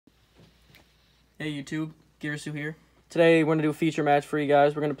Hey YouTube, Girsu here. Today we're going to do a feature match for you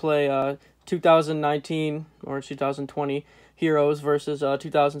guys. We're going to play 2019 or 2020 Heroes versus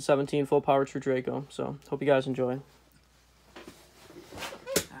 2017 Full Power True Draco. So, hope you guys enjoy.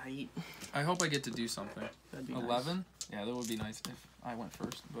 I hope I get to do something. That'd be 11? Nice. Yeah, that would be nice if I went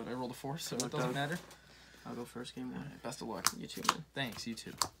first, but I rolled a 4, so it doesn't matter. I'll go first game one. Right, best of luck. You too, man. Thanks, you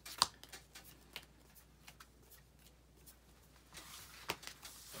too.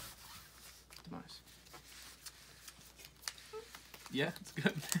 Demise. Yeah, it's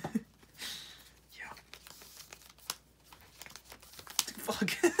good. Yeah.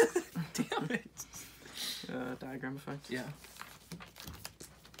 Fuck. Damn it. Diagram effect. Yeah.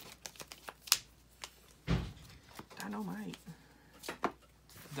 Dynamite.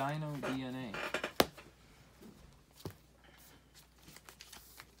 Dino DNA.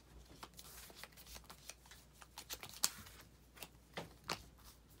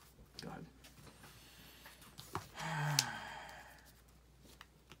 Go ahead.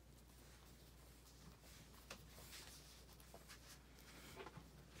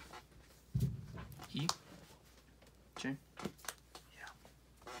 E? J? Yeah.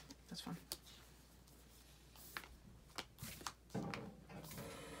 That's fine.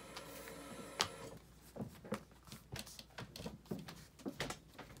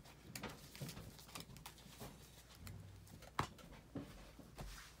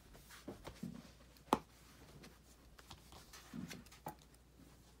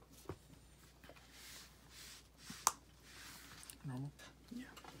 Normal? Yeah.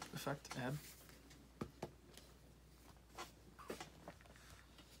 Effect, add.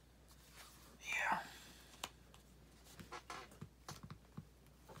 Yeah.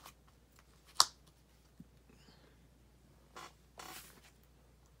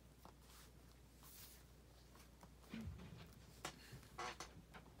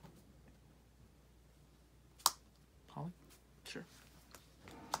 Holly? Sure.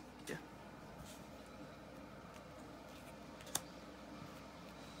 Yeah.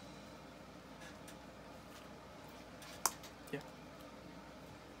 Yeah.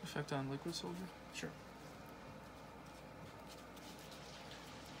 Effect on Liquid Soldier? Sure.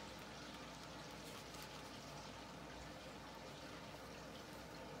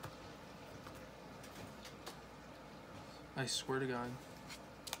 I swear to God.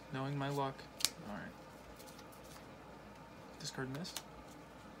 Knowing my luck. Alright. Discard miss?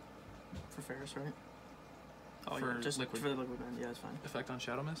 For Ferris, right? Oh, For yeah, just liquid. for the liquid man. Yeah, it's fine. Effect on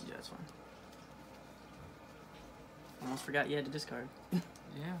Shadow Miss? Yeah, it's fine. Almost forgot you had to discard.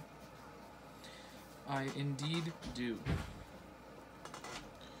 Yeah. I indeed do.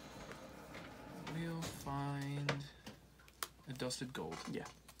 We'll find a dusted gold. Yeah.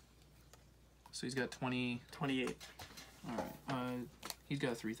 So he's got 20. 28. Alright. He's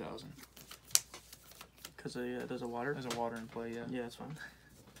got 3,000. Because there's a water? There's a water in play, yeah. Yeah, it's fine.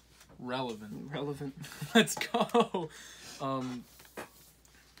 Relevant. Relevant. Let's go.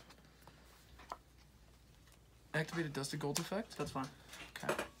 Activated dusted gold effect? That's fine.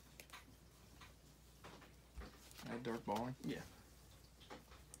 Okay. Add dark balling. Yeah.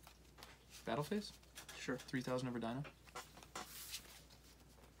 Battle phase? Sure. 3,000 over Dino.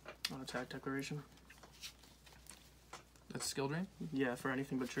 Attack declaration. That's skill drain. Yeah, for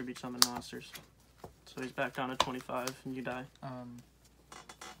anything but tribute summon monsters. So he's back down to 25 and you die.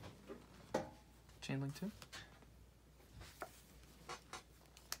 Chain link 2.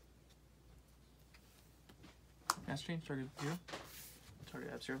 Mass change, target 0.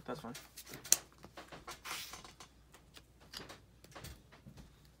 Target at 0, that's fine.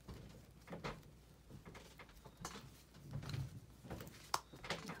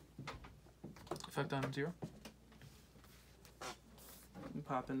 Effect on 0. You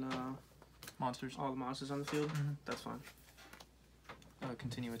pop in Monsters. all the monsters on the field. Mhm. That's fine.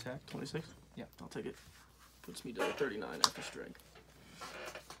 Continue attack. 26? Yeah. I'll take it. Puts me to 39 after strike.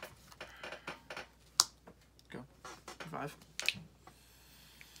 Go. 5.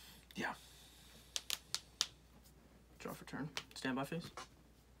 Yeah. Draw for turn. Standby phase.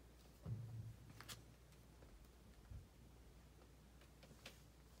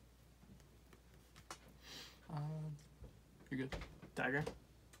 You're good. Diagram.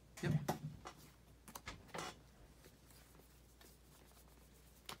 Yep.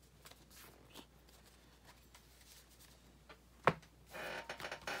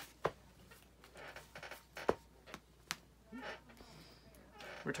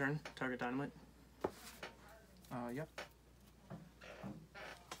 Return. Target dynamite. Yep.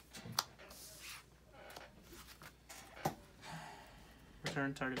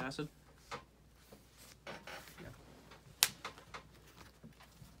 Return target acid. Yep.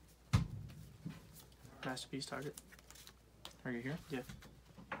 Masterpiece target. Target here? Yeah.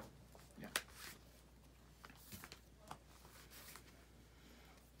 Yeah.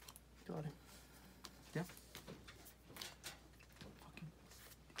 Got it. Yeah.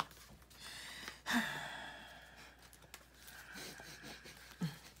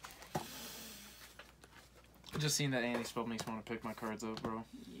 Just seeing that anti-spell makes me want to pick my cards up, bro.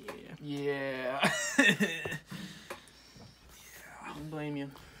 Yeah. Yeah. I don't blame you.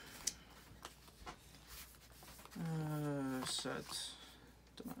 Set.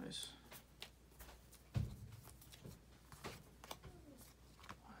 Demise.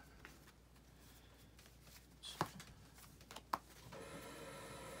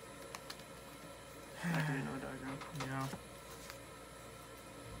 Activate no diagram. Yeah.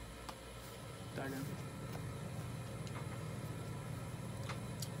 Diagram.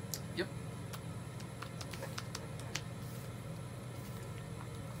 Yep.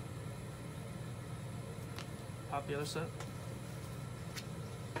 Pop the other set.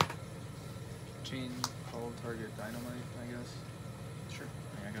 Chain, hold, target, dynamite, I guess. Sure.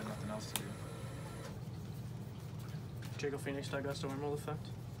 I got nothing else to do. Draco Phoenix Digesto Emerald effect.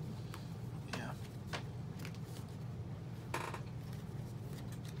 Yeah.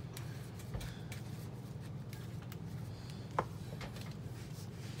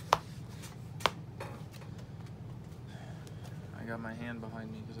 I got my hand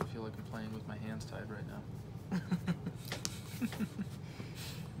behind me because I feel like I'm playing with my hands tied right now.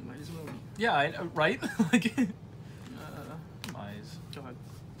 Might as well be. Yeah, right? Like, Mize. Go ahead.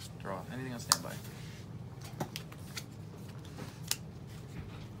 Draw. Anything on standby.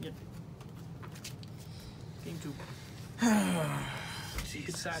 Yep. Game 2. You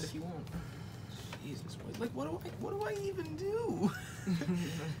can decide if you want. Jesus, what do I even do?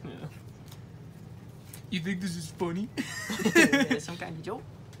 Yeah. You think this is funny? Yeah, some kind of joke.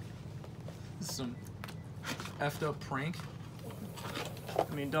 Some effed up prank.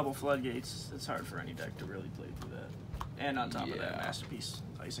 I mean, double floodgates. It's hard for any deck to really play through that. And on top of that, Yeah. masterpiece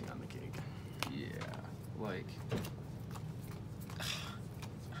icing on the cake. Yeah, like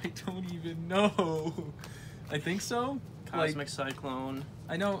I don't even know. I think so. Cosmic Like, Cyclone.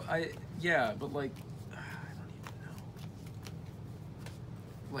 I know. Yeah, but like I don't even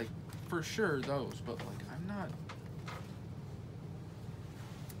know. Like for sure those, but like I'm not.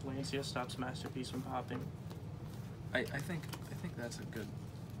 Lancia stops masterpiece from popping. I think that's a good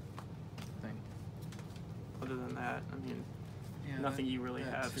thing. Other than that, I mean, Yeah, nothing you really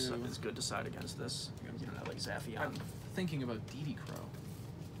that have too. is good to side against this. You don't have like Zaphion. I'm thinking about DD Crow.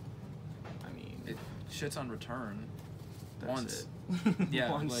 I mean, It shits on return. that's once. it.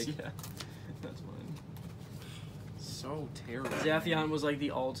 Yeah, Once, like- yeah. That's fine. So terrible. Zaphion was like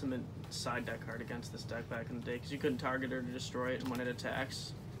the ultimate side deck card against this deck back in the day because you couldn't target her to destroy it, and when it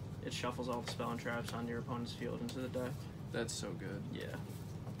attacks, it shuffles all the spell and traps on your opponent's field into the deck. That's so good. Yeah.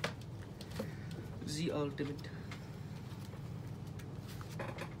 The ultimate.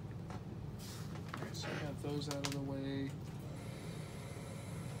 Alright, so I got those out of the way.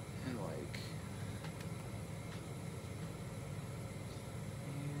 And like.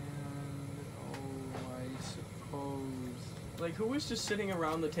 And oh, I suppose. Like, who was just sitting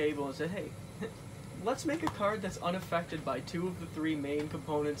around the table and said, hey, let's make a card that's unaffected by 2 of the 3 main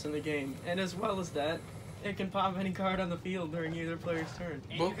components in the game, and as well as that, it can pop any card on the field during either player's turn.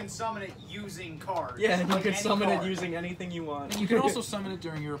 And Well- you can summon it using cards. Yeah, and you like can any summon card. it using anything you want. And you can also summon it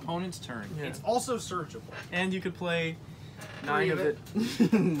during your opponent's turn. Yeah. It's also searchable. And you could play 9 of of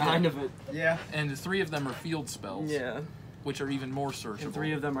it. 9 of it. Yeah. And 3 of them are field spells. Yeah. Which are even more searchable. And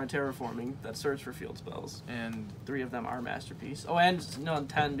 3 of them are terraforming that search for field spells. And 3 of them are masterpiece. Oh, and no,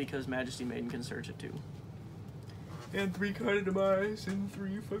 10 because Majesty Maiden can search it too. And 3 carded Demise and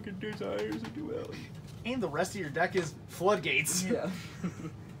 3 fucking desires of duel. And the rest of your deck is floodgates. Yeah.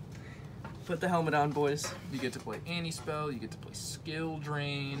 Put the helmet on, boys. you get to play anti-spell, you get to play skill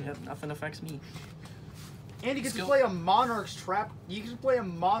drain. Yep, nothing affects me. And you get Skill- to play a Monarch's trap. You can play a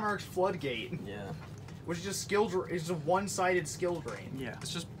Monarch's floodgate, Yeah. which is just it's a one-sided skill drain. Yeah.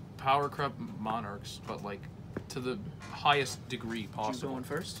 It's just power corrupt monarchs, but like to the highest degree You possible. going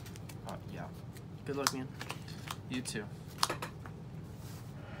first? Yeah. Good luck, man. You too.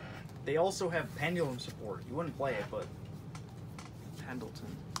 They also have pendulum support. You wouldn't play it, but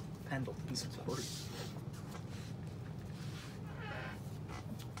Pendleton. pendulum support.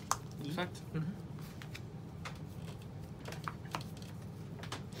 Effect. Mm-hmm.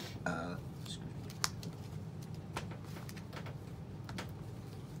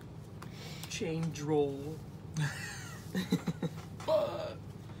 Change roll.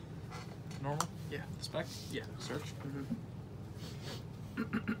 Normal? Yeah. Spec? Yeah. Search?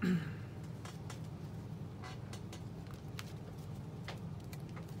 Mm-hmm.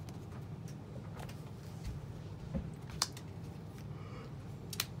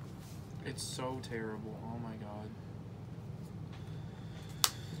 That's so terrible. Oh my god.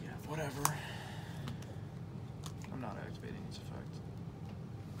 Yeah, whatever. I'm not activating its effect.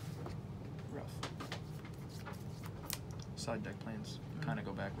 Rough. Side deck planes kind of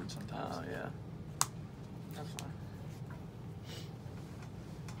go backwards sometimes. Oh, yeah. That's fine.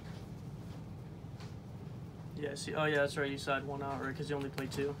 Yeah, see, oh yeah, that's right, you side one out, right, because you only play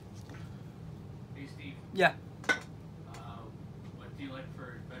 2. Hey Steve, Yeah. what do you like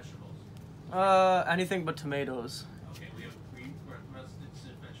for vegetables? Anything but tomatoes. Okay, we have green, for us it's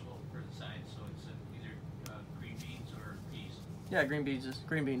a vegetable for the side, so it's either green beans or peas. Yeah, green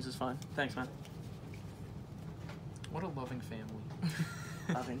beans is fine. Thanks, man. What a loving family.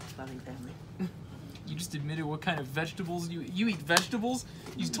 Loving family. You just admitted what kind of vegetables you eat vegetables?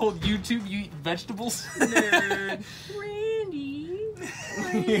 You told YouTube you eat vegetables? Nerd. Randy.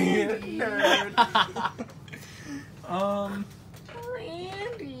 Nerd.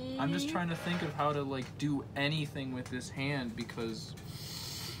 Randy. I'm just trying to think of how to like do anything with this hand because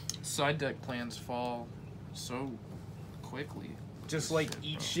side deck plans fall so quickly. Just like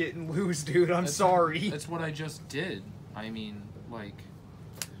eat shit and lose, dude. I'm sorry. That's what I just did. I mean, like...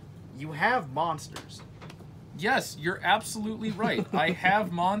 You have monsters. Yes, you're absolutely right. I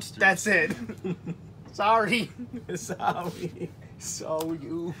have monsters. That's it. Sorry. Sorry. So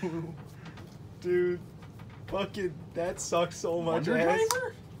you. Dude. Fucking, that sucks so much. Wonder ass.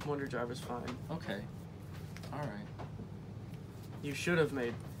 Driver? Wonder Driver's fine. Okay. Alright. You should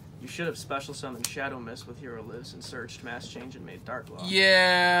have special summoned Shadow Mist with Hero Lives and searched Mass Change and made Dark Law.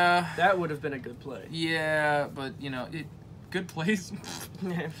 Yeah. That would have been a good play. Yeah, but, you know, good plays.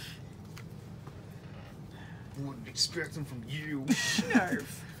 Wouldn't expect them from you. Nerf.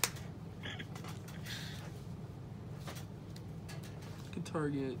 Good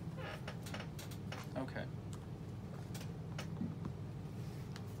target. Okay.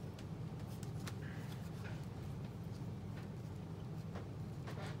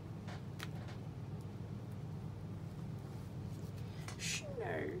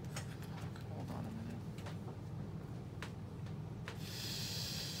 Hold on a minute.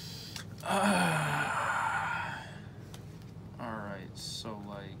 Alright, so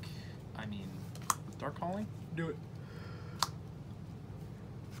like, I mean, Dark Calling? Do it.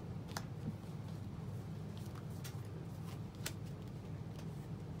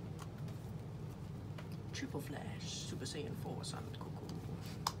 Triple Flash, Super Saiyan 4, Sonic Cuckoo.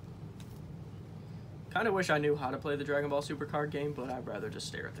 Kind of wish I knew how to play the Dragon Ball Super card game, but I'd rather just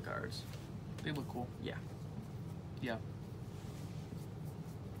stare at the cards. They look cool. Yeah. Yeah.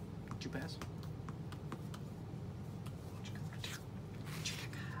 Did you pass?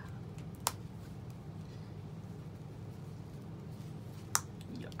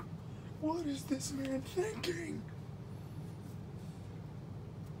 Yep. What is this man thinking?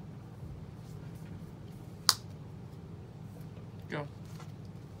 Go.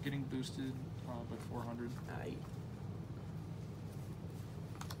 Getting boosted by 400. Aight.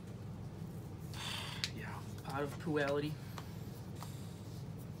 Yeah. Out of Puality.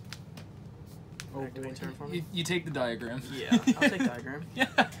 Oh, Activate boy. Terraforming. You take the diagram. Yeah, I'll take Diagram. Yeah.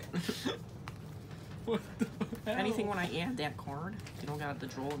 What the hell? Anything when I add that card, you don't got the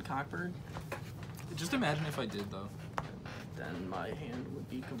Droll and Cockbird, Just imagine if I did, though. then my hand would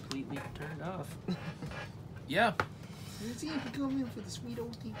be completely turned off. Yeah. Let's see if we come in for the sweet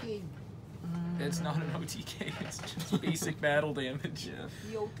OTK. It's not an OTK. It's just basic battle damage. Yeah.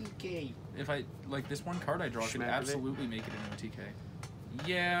 The OTK. If I, like, this one card I draw could Schmack of it. absolutely make it an OTK.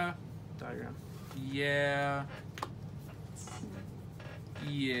 Yeah. Diagram. Yeah.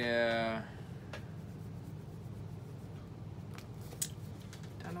 Yeah.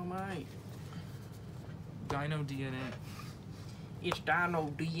 Dynamite. Dino DNA. It's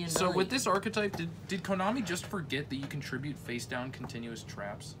Dino DNA. So with this archetype, did Konami just forget that you contribute face down continuous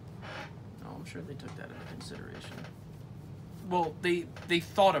traps? Oh, I'm sure they took that into consideration. Well, they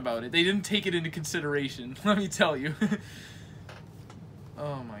thought about it. They didn't take it into consideration. Let me tell you.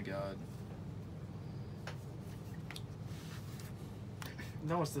 Oh my god.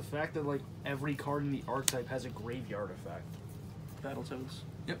 No, it's the fact that like every card in the archetype has a graveyard effect. Battletoads.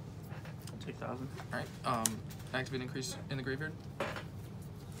 Yep. I'll take 1,000. Alright, activate increase in the graveyard.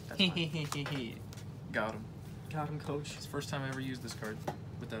 That's fine. Got him. Got him, coach. It's the first time I ever used this card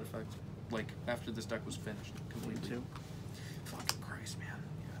with that effect. Like, after this deck was finished completely. Too. Fucking Christ, man.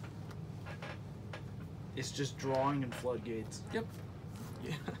 Yeah. It's just drawing and floodgates. Yep.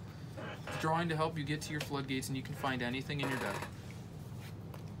 Yeah. Drawing to help you get to your floodgates and you can find anything in your deck.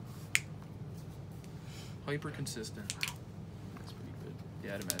 Hyper consistent. That's pretty good.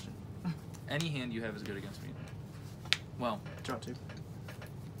 Yeah, I'd imagine. Any hand you have is good against me. Well, Draw 2.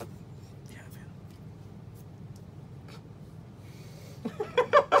 yeah.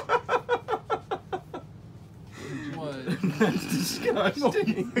 That's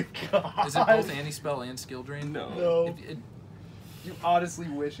disgusting. God. Is it both anti-spell and skill drain? No. No. You honestly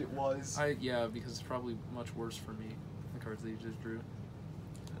wish it was. Yeah, because it's probably much worse for me. The cards that you just drew.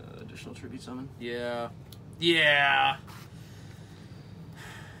 Additional tribute summon. Yeah. Yeah.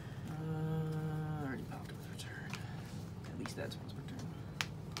 Already popped with return. At least that's what's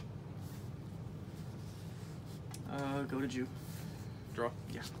return. Go to Jew. Draw.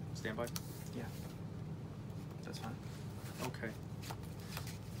 Yeah. Standby. Yeah. That's fine. Okay.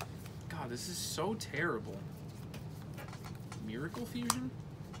 God, this is so terrible. Miracle Fusion?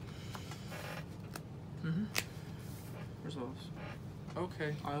 Mm-hmm. Resolves.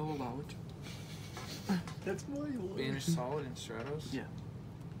 Okay. I will allow it. That's my lord. Banish Solid and Stratos? Yeah.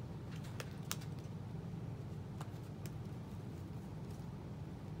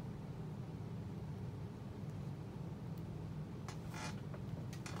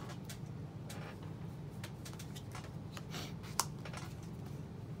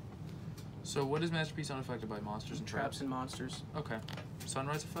 So what is Masterpiece unaffected by monsters and traps? Traps and monsters. Okay.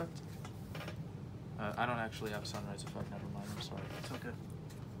 Sunrise effect? I don't actually have Sunrise effect, never mind, I'm sorry. It's okay.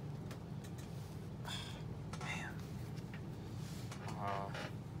 Man.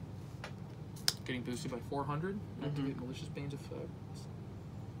 Getting boosted by 400? Activate Malicious Bane's effect.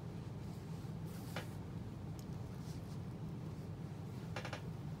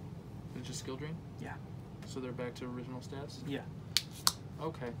 It's just skill drain? Yeah. So they're back to original stats? Yeah.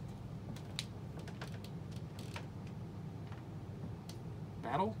 Okay.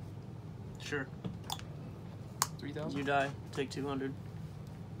 Battle? Sure. 3,000? You die. Take 200.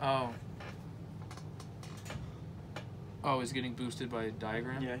 Oh. Oh, is getting boosted by a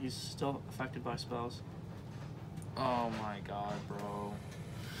diagram? Yeah, he's still affected by spells. Oh my god, bro.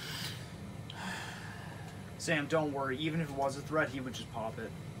 Sam, don't worry. Even if it was a threat, he would just pop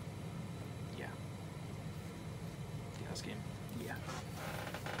it. Yeah. Yes, game. Yeah.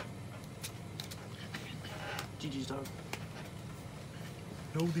 GG's, dog.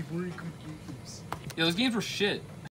 No, they weren't good games. Yeah, those games were shit.